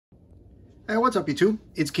Hey, what's up YouTube?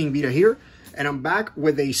 It's King Vita here, and I'm back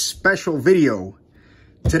with a special video.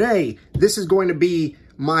 Today, this is going to be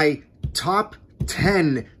my top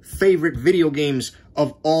 10 favorite video games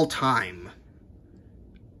of all time.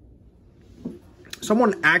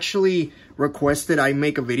 Someone actually requested I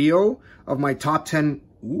make a video of my top 10,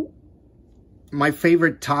 my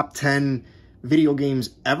favorite top 10 video games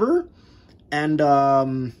ever, and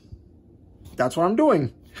that's what I'm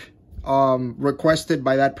doing. Requested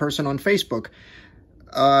by that person on Facebook.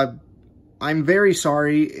 I'm very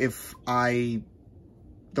sorry if I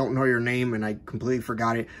don't know your name and I completely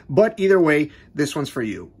forgot it, but either way, this one's for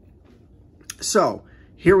you. So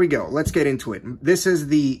here we go. Let's get into it. This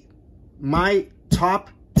is my top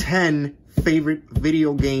 10 favorite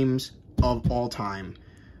video games of all time,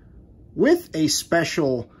 with a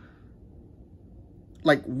special,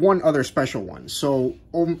 like one other special one. So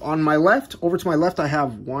on my left, over to my left, I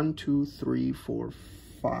have 1, 2, 3, 4,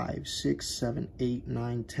 5, 6, 7, 8,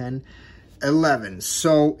 9, 10, 11.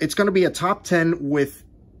 So it's going to be a top 10 with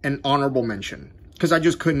an honorable mention, because I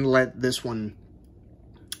just couldn't let this one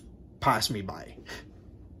pass me by.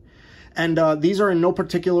 And these are in no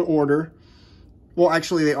particular order. Well,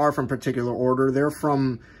 actually, they are from particular order. They're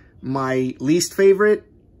from my least favorite.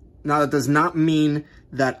 Now, that does not mean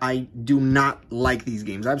that I do not like these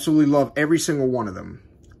games. I absolutely love every single one of them.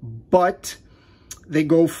 But they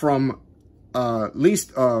go from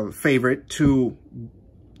least favorite to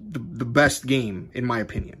the best game, in my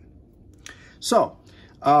opinion. So,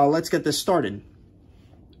 let's get this started.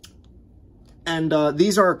 And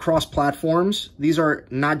these are across platforms. These are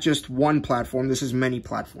not just one platform. This is many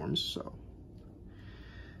platforms. So,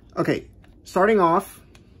 okay, starting off,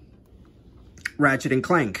 Ratchet and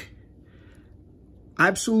Clank. I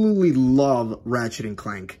absolutely love Ratchet and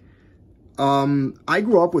Clank. I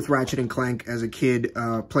grew up with Ratchet and Clank as a kid,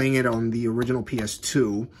 playing it on the original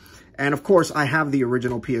PS2. And of course, I have the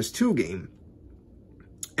original PS2 game.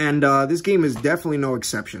 And this game is definitely no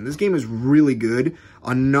exception. This game is really good.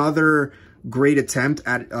 Another great attempt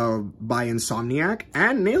at by Insomniac,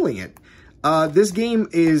 and nailing it. This game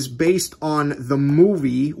is based on the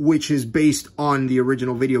movie, which is based on the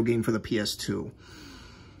original video game for the PS2.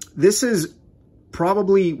 This is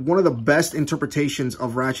probably one of the best interpretations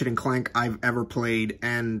of Ratchet and Clank I've ever played,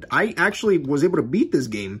 and I actually was able to beat this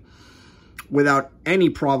game without any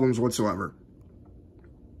problems whatsoever.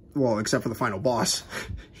 Well, except for the final boss.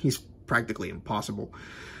 He's practically impossible.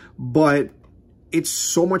 But it's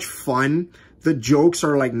so much fun. The jokes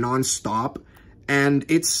are like non-stop, and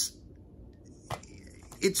it's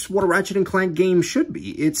what a Ratchet and Clank game should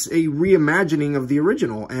be. It's a reimagining of the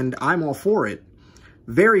original, and I'm all for it.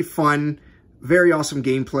 Very fun, very awesome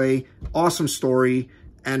gameplay, awesome story,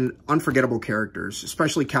 and unforgettable characters,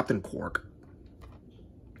 especially Captain Quark.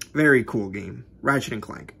 Very cool game, Ratchet and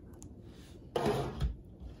Clank.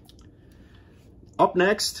 Up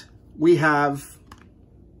next, we have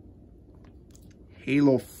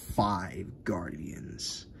Halo 5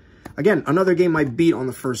 Guardians. Again, another game I beat on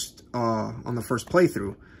the first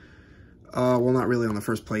playthrough. Well, not really on the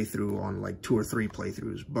first playthrough, on like 2 or 3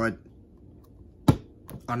 playthroughs, but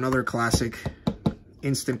another classic,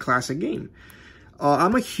 instant classic game.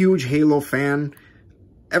 I'm a huge Halo fan.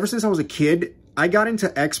 Ever since I was a kid, I got into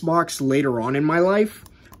Xbox later on in my life,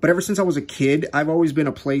 but ever since I was a kid, I've always been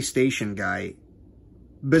a PlayStation guy,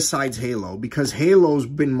 besides Halo, because Halo's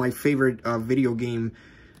been my favorite video game,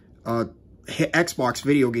 Xbox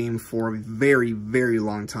video game for a very, very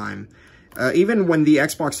long time. Even when the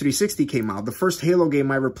Xbox 360 came out, the first Halo game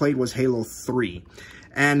I ever played was Halo 3.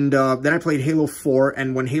 And then I played Halo 4,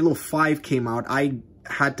 and when Halo 5 came out, I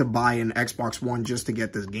had to buy an Xbox One just to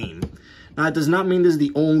get this game. Now, it does not mean this is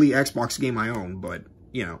the only Xbox game I own, but,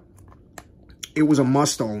 you know, it was a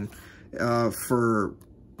must-own for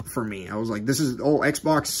me. I was like, this is, oh,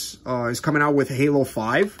 Xbox is coming out with Halo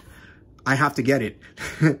 5. I have to get it.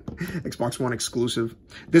 Xbox One exclusive.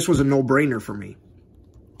 This was a no-brainer for me.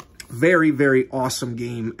 Very, very awesome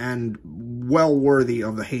game, and well worthy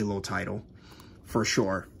of the Halo title, for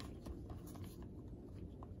sure.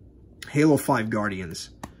 Halo 5 Guardians.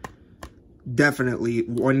 Definitely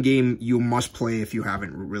one game you must play if you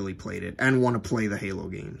haven't really played it and want to play the Halo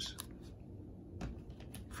games.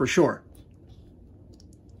 For sure.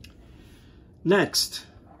 Next,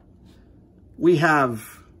 we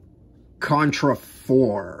have Contra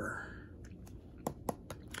 4.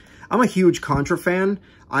 I'm a huge Contra fan.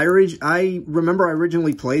 I remember I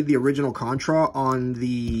originally played the original Contra on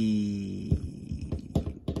the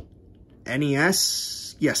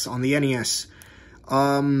NES. Yes, on the NES.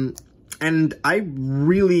 And I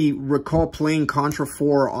really recall playing Contra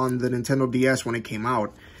 4 on the Nintendo DS when it came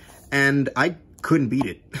out, and I couldn't beat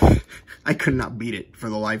it. I could not beat it for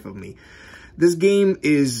the life of me. This game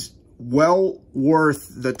is well worth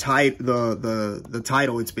the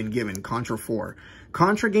title it's been given, Contra 4.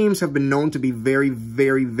 Contra games have been known to be very,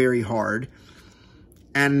 very, very hard.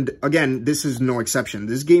 And again, this is no exception.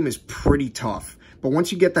 This game is pretty tough. But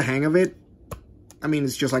once you get the hang of it, I mean,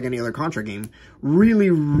 it's just like any other Contra game. Really,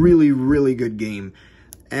 really, really good game.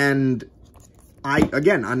 And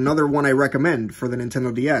again, another one I recommend for the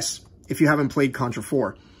Nintendo DS, if you haven't played Contra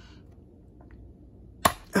 4.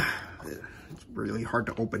 It's really hard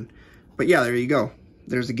to open. But yeah, there you go.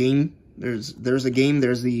 There's the game. There's the game.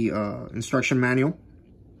 There's the instruction manual.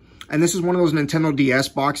 And this is one of those Nintendo DS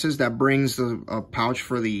boxes that brings a pouch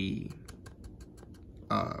for the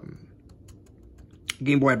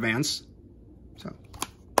Game Boy Advance. So,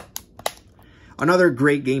 another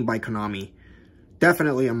great game by Konami.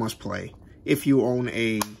 Definitely a must-play if you own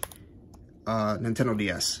a Nintendo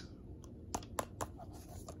DS.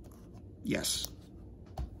 Yes,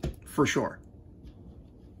 for sure.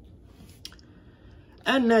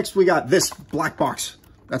 And next we got this black box.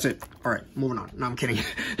 That's it. All right, moving on. No, I'm kidding.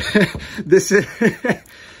 This is a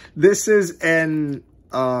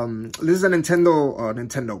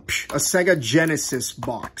Sega Genesis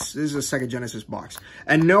box. This is a Sega Genesis box.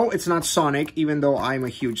 And no, it's not Sonic, even though I'm a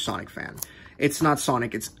huge Sonic fan. It's not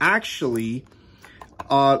Sonic. It's actually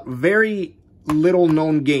a very little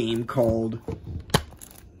known game called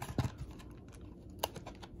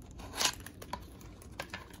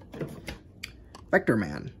Vector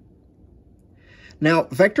Man. Now,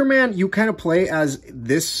 Vector Man, you kind of play as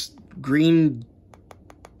this green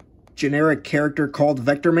generic character called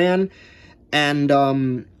Vector Man,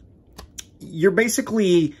 and you're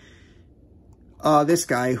basically this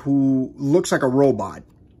guy who looks like a robot.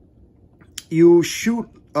 You shoot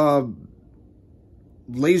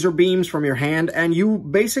laser beams from your hand, and you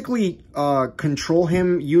basically control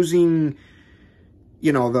him using,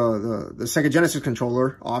 you know, the Sega Genesis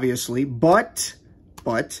controller, obviously, but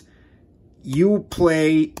you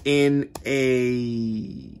play in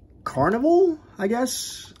a carnival, I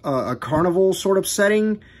guess, a carnival sort of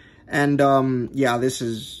setting, and yeah, this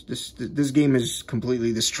game is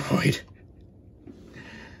completely destroyed.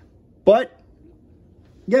 But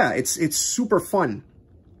yeah, it's super fun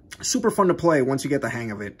to play once you get the hang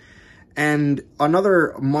of it. And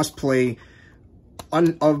another must play,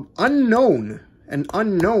 an unknown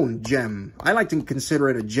gem. I like to consider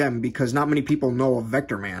it a gem because not many people know of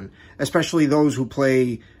Vector Man, especially those who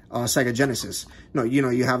play Sega Genesis. No, you know,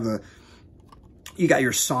 you got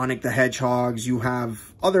your Sonic the Hedgehogs, you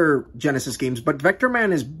have other Genesis games, but Vector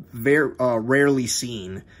Man is very rarely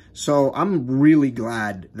seen. So I'm really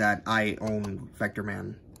glad that I own Vector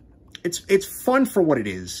Man. It's fun for what it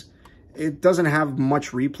is. It doesn't have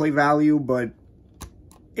much replay value, but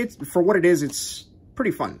for what it is, it's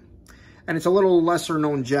pretty fun. And it's a little lesser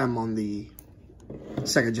known gem on the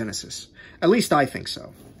Sega Genesis. At least I think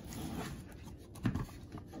so.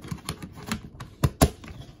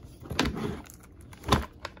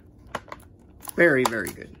 Very, very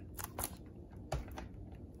good.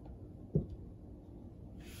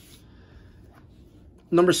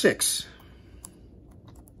 Number 6.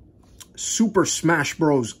 Super Smash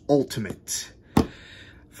Bros. Ultimate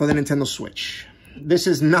for the Nintendo Switch. This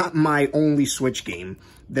is not my only Switch game.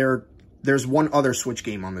 There's one other Switch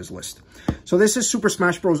game on this list. So this is Super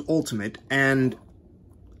Smash Bros. Ultimate, and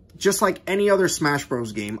just like any other Smash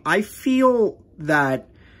Bros. Game, I feel that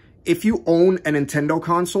if you own a Nintendo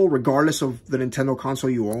console, regardless of the Nintendo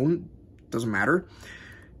console you own, doesn't matter,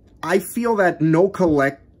 I feel that no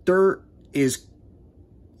collector is,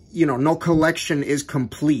 you know, no collection is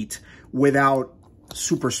complete without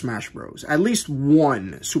Super Smash Bros. At least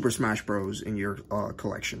one Super Smash Bros. In your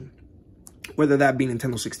collection. Whether that be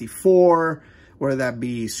Nintendo 64, whether that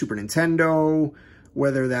be Super Nintendo,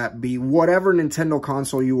 whether that be whatever Nintendo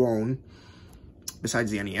console you own,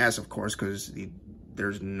 besides the NES, of course, because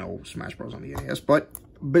there's no Smash Bros. On the NES. But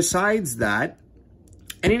besides that,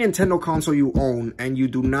 any Nintendo console you own and you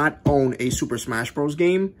do not own a Super Smash Bros.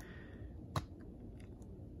 Game, I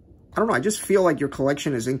don't know, I just feel like your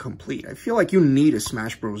collection is incomplete. I feel like you need a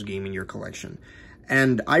Smash Bros. Game in your collection.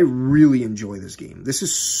 And I really enjoy this game. This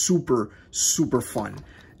is super, super fun.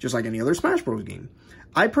 Just like any other Smash Bros. Game.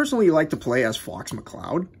 I personally like to play as Fox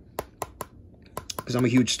McCloud, because I'm a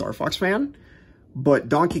huge Star Fox fan. But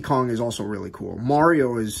Donkey Kong is also really cool.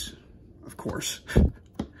 Mario is, of course.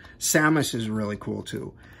 Samus is really cool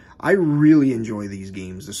too. I really enjoy these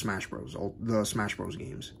games, the Smash Bros.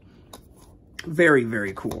 Games. Very,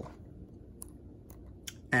 very cool.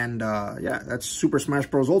 And yeah, that's Super Smash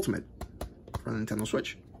Bros. Ultimate for the Nintendo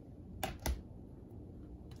Switch.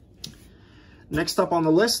 Next up on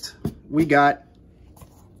the list, we got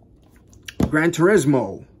Gran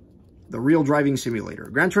Turismo, the real driving simulator.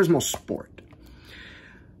 Gran Turismo Sport.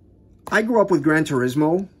 I grew up with Gran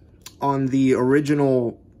Turismo on the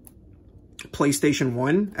original PlayStation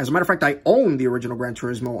 1. As a matter of fact, I own the original Gran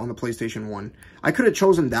Turismo on the PlayStation 1. I could have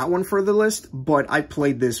chosen that one for the list, but I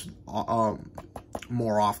played this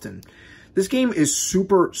more often. This game is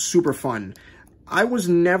super, super fun. I was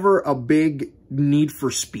never a big Need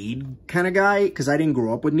for Speed kind of guy, because I didn't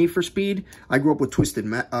grow up with Need for Speed. I grew up with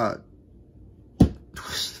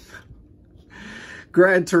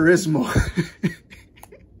Gran Turismo.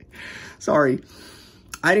 Sorry.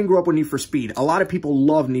 I didn't grow up with Need for Speed. A lot of people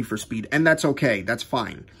love Need for Speed, and that's okay. That's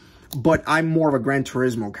fine. But I'm more of a Gran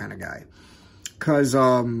Turismo kind of guy. Because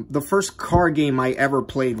the first car game I ever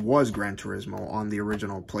played was Gran Turismo on the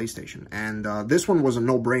original PlayStation. And this one was a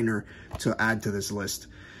no-brainer to add to this list.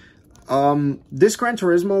 This Gran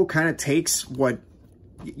Turismo kind of takes what,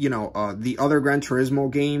 you know, the other Gran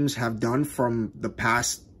Turismo games have done from the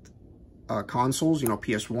past consoles, you know,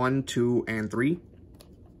 PS1, 2, and 3.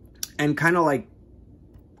 And kind of like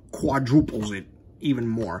quadruples it even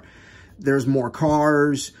more. There's more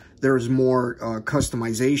cars. There's more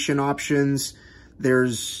customization options.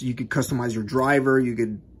 You could customize your driver. You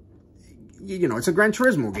could, you know, it's a Gran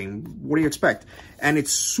Turismo game. What do you expect? And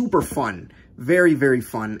it's super fun. Very, very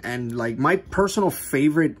fun. And like my personal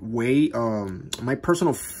favorite way, my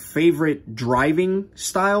personal favorite driving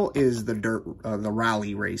style is the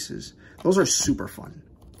rally races. Those are super fun.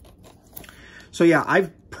 So yeah,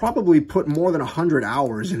 I've probably put more than 100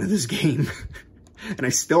 hours into this game and I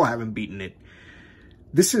still haven't beaten it.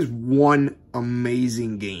 This is one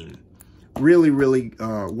amazing game. Really, really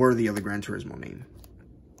worthy of the Gran Turismo name.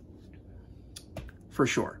 For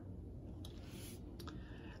sure.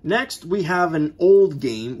 Next, we have an old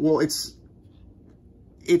game. Well, it's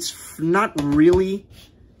not really...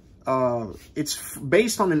 it's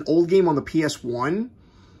based on an old game on the PS1,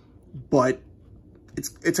 but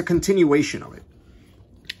it's a continuation of it.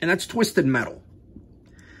 And that's Twisted Metal.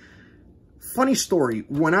 Funny story,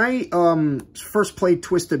 when I first played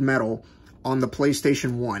Twisted Metal on the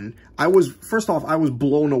PlayStation 1, first off, I was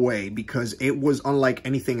blown away because it was unlike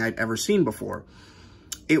anything I'd ever seen before.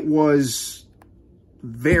 It was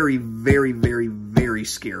very, very, very, very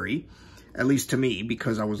scary, at least to me,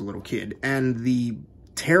 because I was a little kid. And the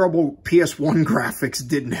terrible PS1 graphics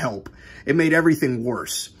didn't help. It made everything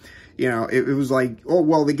worse. You know, it was like, oh,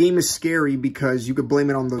 well, the game is scary because you could blame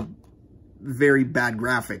it on the very bad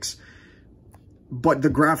graphics. But the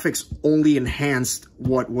graphics only enhanced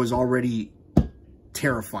what was already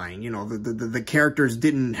terrifying. You know, the characters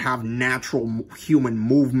didn't have natural human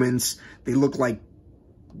movements. They looked like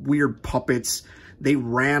weird puppets. They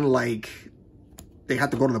ran like they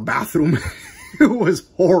had to go to the bathroom. It was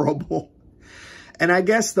horrible. And I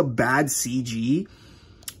guess the bad CG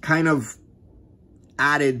kind of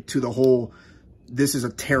added to the whole, this is a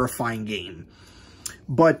terrifying game.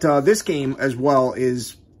 But this game as well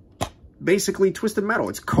is basically Twisted Metal.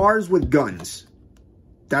 It's cars with guns.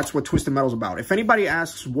 That's what Twisted Metal's about. If anybody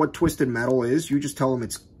asks what Twisted Metal is, you just tell them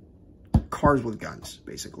it's cars with guns,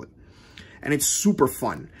 basically. And it's super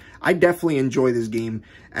fun. I definitely enjoy this game.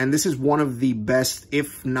 And this is one of the best,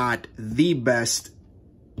 if not the best,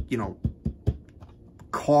 you know,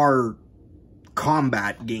 car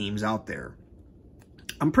combat games out there.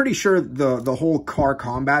 I'm pretty sure the whole car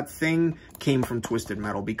combat thing came from Twisted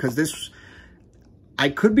Metal, because this, I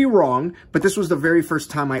could be wrong, but this was the very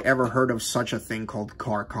first time I ever heard of such a thing called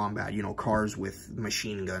car combat. You know, cars with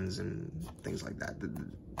machine guns and things like that.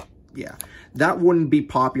 Yeah, that wouldn't be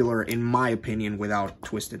popular, in my opinion, without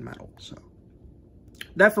Twisted Metal. So,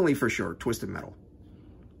 definitely for sure, Twisted Metal.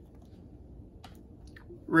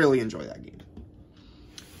 Really enjoy that game.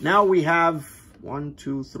 Now we have 1,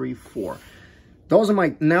 2, 3, 4. Those are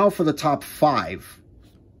my, now for the top 5.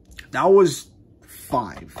 That was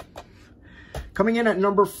 5. Coming in at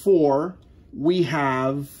number 4, we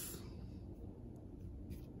have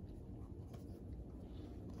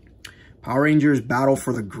Power Rangers Battle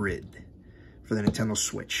for the Grid for the Nintendo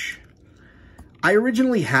Switch. I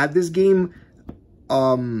originally had this game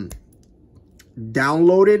downloaded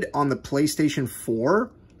on the PlayStation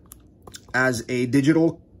 4 as a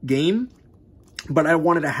digital game, but I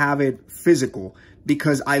wanted to have it physical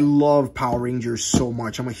because I love Power Rangers so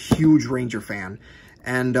much. I'm a huge Ranger fan,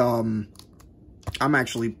 and I'm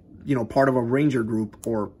actually, you know, part of a Ranger group,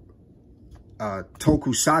 or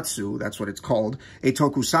Tokusatsu, that's what it's called, a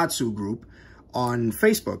Tokusatsu group on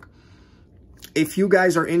Facebook. If you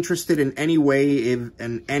guys are interested in any way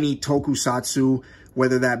in any Tokusatsu,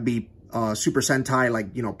 whether that be Super Sentai, like,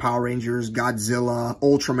 you know, Power Rangers, Godzilla,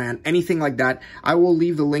 Ultraman, anything like that. I will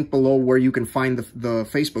leave the link below where you can find the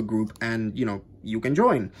Facebook group and, you know, you can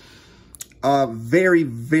join. Very,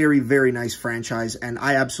 very, very nice franchise, and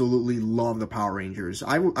I absolutely love the Power Rangers.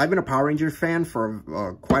 I've been a Power Ranger fan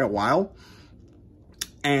for quite a while,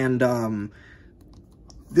 and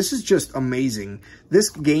this is just amazing. This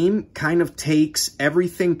game kind of takes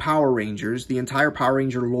everything Power Rangers, the entire Power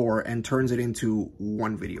Ranger lore, and turns it into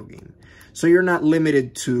one video game. So you're not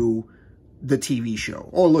limited to the TV show.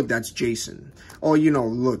 Oh, look, that's Jason. Oh, you know,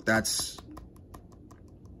 look, that's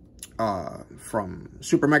from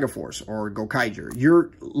Super Mega Force or Gokaiger.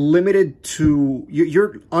 You're limited to,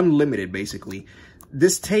 you're unlimited, basically.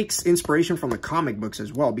 This takes inspiration from the comic books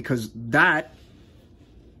as well, because that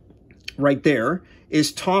right there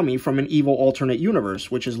is Tommy from an evil alternate universe,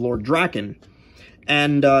 which is Lord Draken.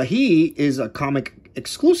 And he is a comic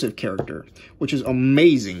exclusive character, which is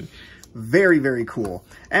amazing. Very, very cool.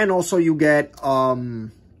 And also you get,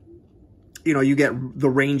 you know, you get the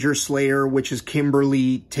Ranger Slayer, which is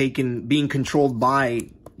Kimberly being controlled by,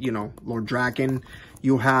 you know, Lord Draken.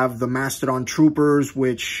 You have the Mastodon Troopers,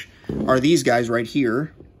 which are these guys right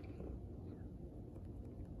here.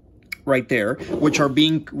 Right there, which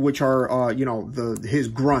are, you know, his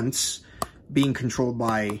grunts being controlled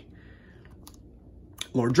by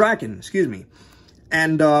Lord Draken, excuse me.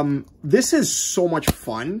 And this is so much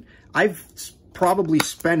fun. I've probably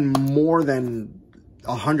spent more than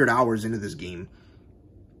 100 hours into this game.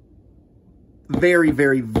 Very,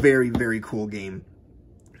 very, very, very cool game.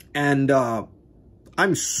 And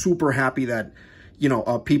I'm super happy that, you know,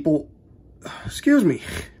 people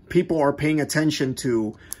are paying attention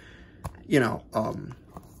to, you know,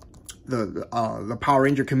 the Power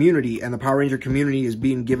Ranger community, and the Power Ranger community is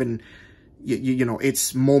being given, you know,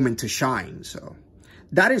 its moment to shine. So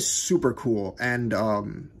that is super cool.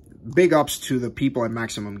 And big ups to the people at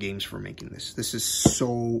Maximum Games for making this. This is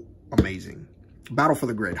so amazing. Battle for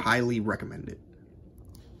the Grid, highly recommend it.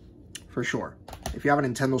 For sure. If you have a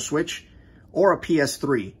Nintendo Switch or a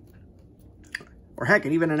PS3, or heck,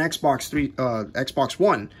 and even an Xbox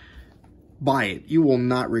One, buy it. You will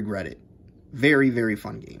not regret it. Very, very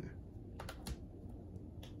fun game.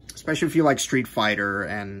 Especially if you like Street Fighter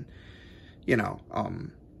and, you know,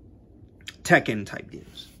 Tekken type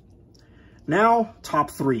games. Now,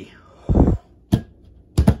 top 3.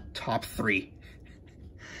 Top 3.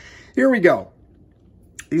 Here we go.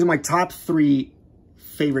 These are my top 3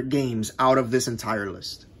 favorite games out of this entire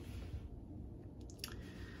list.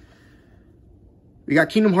 We got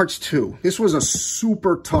Kingdom Hearts 2. This was a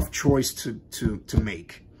super tough choice to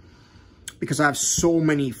make, because I have so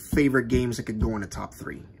many favorite games that could go in the top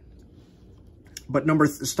 3. But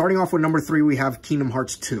starting off with number 3, we have Kingdom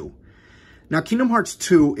Hearts 2. Now, Kingdom Hearts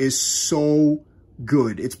 2 is so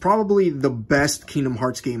good. It's probably the best Kingdom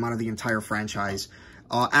Hearts game out of the entire franchise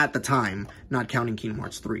at the time, not counting Kingdom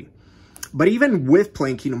Hearts 3. But even with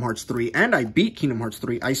playing Kingdom Hearts 3, and I beat Kingdom Hearts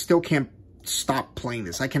 3, I still can't stop playing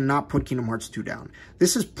this. I cannot put Kingdom Hearts 2 down.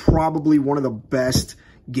 This is probably one of the best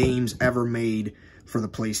games ever made for the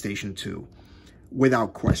PlayStation 2,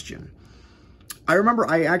 without question. I remember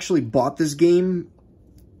I actually bought this game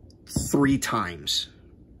 3 times.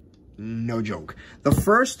 No joke. The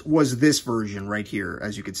first was this version right here,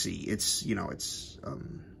 as you can see. It's, you know, it's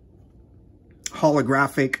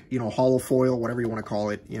holographic, you know, holofoil, whatever you want to call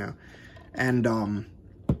it, you know. And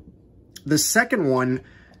the second one,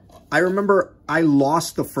 I remember I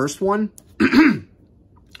lost the first one.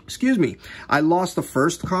 Excuse me. I lost the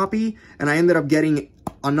first copy, and I ended up getting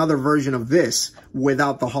another version of this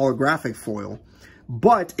without the holographic foil.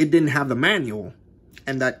 But it didn't have the manual,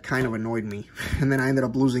 and that kind of annoyed me. And then I ended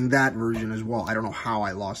up losing that version as well. I don't know how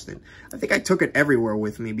I lost it. I think I took it everywhere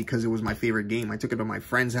with me because it was my favorite game. I took it to my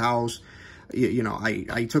friend's house. You know,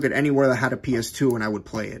 I took it anywhere that had a PS2 and I would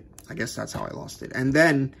play it. I guess that's how I lost it. And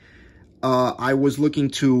then I was looking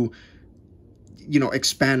to, you know,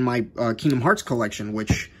 expand my Kingdom Hearts collection,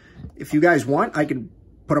 which, if you guys want, I could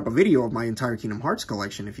put up a video of my entire Kingdom Hearts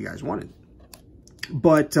collection if you guys wanted.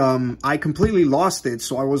 But I completely lost it,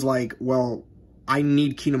 so I was like, well, I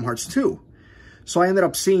need Kingdom Hearts 2. So I ended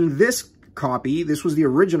up seeing this copy. This was the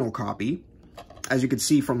original copy, as you could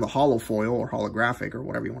see from the holofoil or holographic or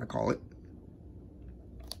whatever you want to call it.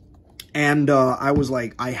 And I was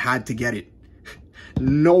like, I had to get it.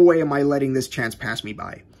 No way am I letting this chance pass me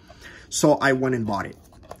by. So I went and bought it.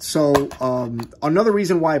 So another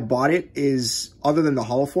reason why I bought it is, other than the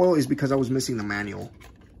holofoil, is because I was missing the manual.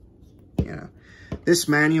 Yeah. This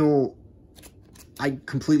manual, I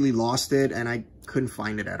completely lost it and I couldn't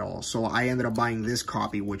find it at all. So I ended up buying this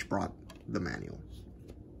copy, which brought the manual.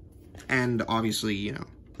 And obviously, you know,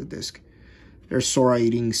 the disc. There's Sora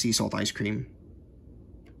eating sea salt ice cream.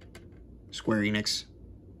 Square Enix.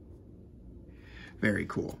 Very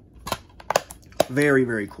cool. Very,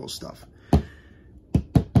 very cool stuff.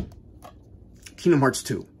 Kingdom Hearts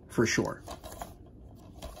 2, for sure.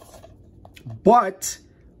 But,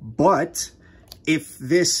 if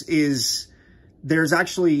this is, there's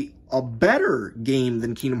actually a better game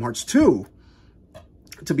than Kingdom Hearts 2,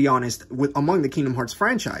 to be honest, among the Kingdom Hearts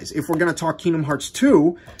franchise. If we're going to talk Kingdom Hearts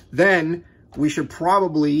 2, then we should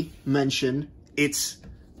probably mention its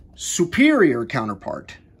superior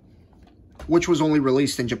counterpart, which was only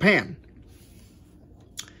released in Japan.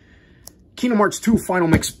 Kingdom Hearts 2 Final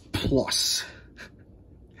Mix Plus.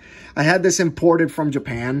 I had this imported from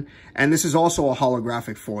Japan, and this is also a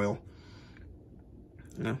holographic foil.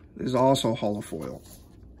 Yeah, this is also a holofoil.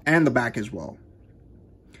 And the back as well.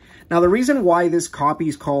 Now, the reason why this copy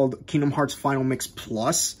is called Kingdom Hearts Final Mix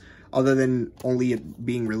Plus, other than only it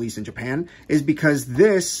being released in Japan, is because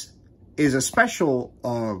this is a special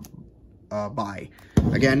buy.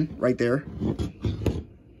 Again, right there.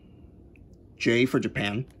 J for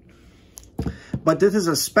Japan. But this is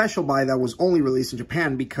a special buy that was only released in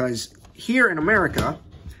Japan because here in America,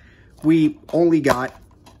 we only got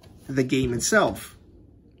the game itself.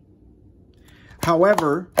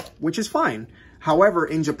 However, which is fine. However,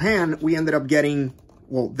 in Japan, we ended up getting,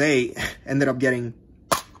 well, they ended up getting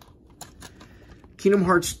Kingdom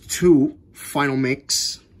Hearts 2 Final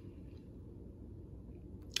Mix,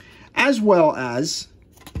 as well as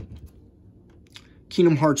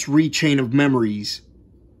Kingdom Hearts Re-Chain of Memories.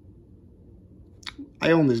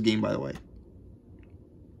 I own this game, by the way.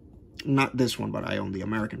 Not this one, but I own the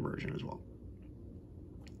American version as well.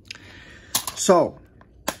 So,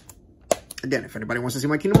 again, if anybody wants to see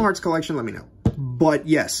my Kingdom Hearts collection, let me know. But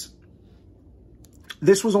yes,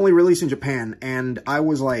 this was only released in Japan, and I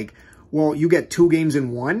was like, well, you get 2 games in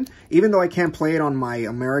one, even though I can't play it on my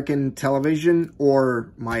American television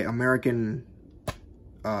or my American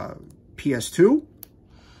PS2,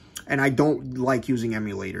 and I don't like using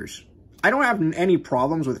emulators. I don't have any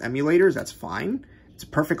problems with emulators, that's fine. It's a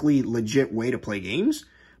perfectly legit way to play games,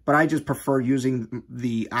 but I just prefer using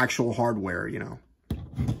the actual hardware, you know.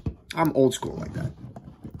 I'm old school like that.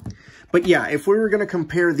 But yeah, if we were going to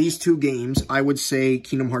compare these two games, I would say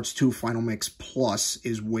Kingdom Hearts 2 Final Mix Plus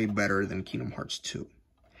is way better than Kingdom Hearts 2.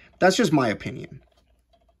 That's just my opinion,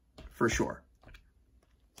 for sure.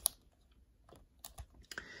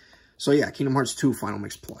 So yeah, Kingdom Hearts 2 Final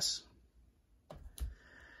Mix Plus.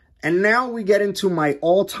 And now we get into my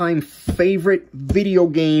all-time favorite video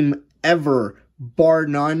game ever, bar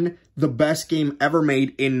none, the best game ever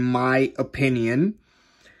made in my opinion,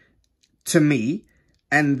 to me,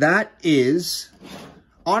 and that is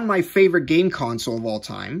on my favorite game console of all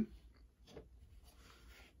time,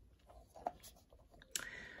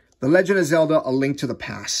 The Legend of Zelda: A Link to the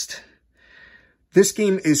Past. This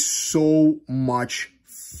game is so much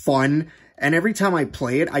fun, and every time I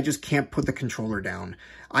play it, I just can't put the controller down.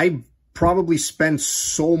 I probably spent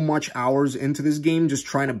so much hours into this game just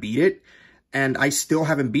trying to beat it, and I still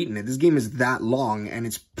haven't beaten it. This game is that long, and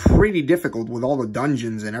it's pretty difficult with all the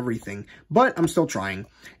dungeons and everything, but I'm still trying.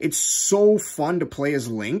 It's so fun to play as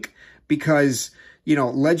Link because, you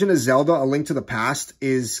know, Legend of Zelda: A Link to the Past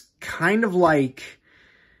is kind of like,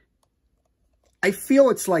 I feel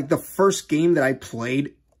it's like the first game that I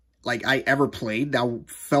played, like I ever played, that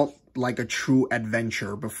felt like a true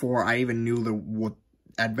adventure before I even knew what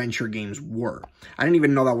adventure games were. I didn't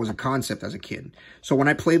even know that was a concept as a kid. So when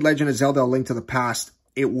I played Legend of Zelda: A Link to the Past,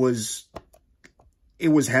 it was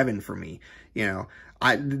heaven for me. You know,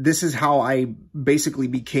 this is how I basically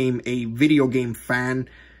became a video game fan,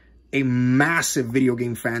 a massive video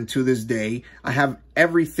game fan to this day. I have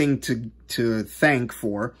everything to thank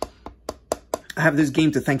for. I have this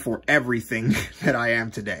game to thank for everything that I am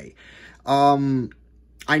today.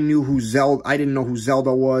 I knew who Zelda, I didn't know who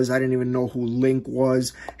Zelda was. I didn't even know who Link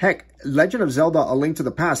was. Heck, Legend of Zelda: A Link to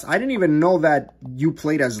the Past, I didn't even know that you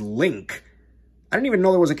played as Link. I didn't even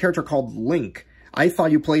know there was a character called Link. I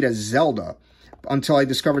thought you played as Zelda until I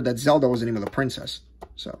discovered that Zelda was the name of the princess.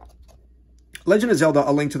 So, Legend of Zelda: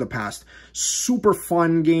 A Link to the Past. Super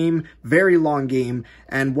fun game, very long game,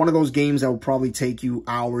 and one of those games that will probably take you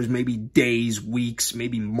hours, maybe days, weeks,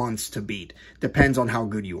 maybe months to beat. Depends on how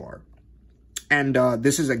good you are. And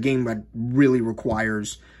this is a game that really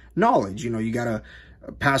requires knowledge. You know, you gotta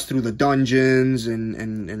pass through the dungeons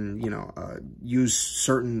and you know, use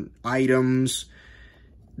certain items.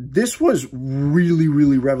 This was really,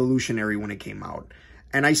 really revolutionary when it came out.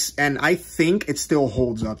 And I think it still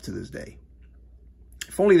holds up to this day.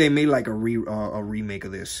 If only they made like a remake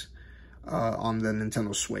of this on the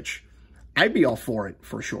Nintendo Switch. I'd be all for it,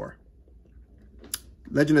 for sure.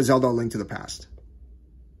 Legend of Zelda: A Link to the Past.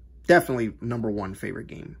 Definitely #1 favorite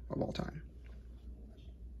game of all time.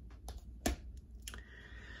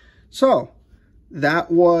 So, that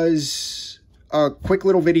was a quick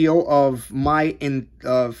little video of my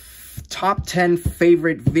top 10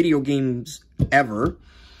 favorite video games ever,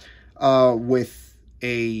 with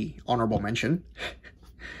a honorable mention,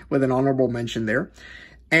 with an honorable mention there.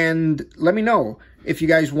 And let me know if you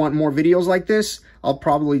guys want more videos like this. I'll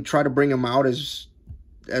probably try to bring them out as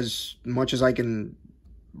much as I can,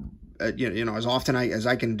 you know, as often as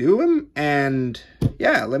I can do them. And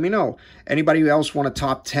yeah, let me know. Anybody else want a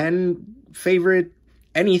top 10 favorite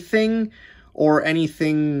anything or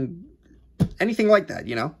anything like that,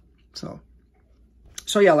 you know? So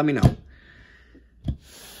yeah, let me know.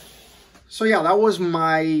 So yeah, that was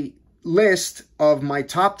my list of my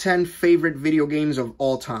top 10 favorite video games of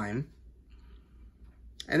all time.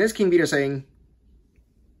 And this King Vita saying,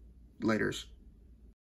 laters.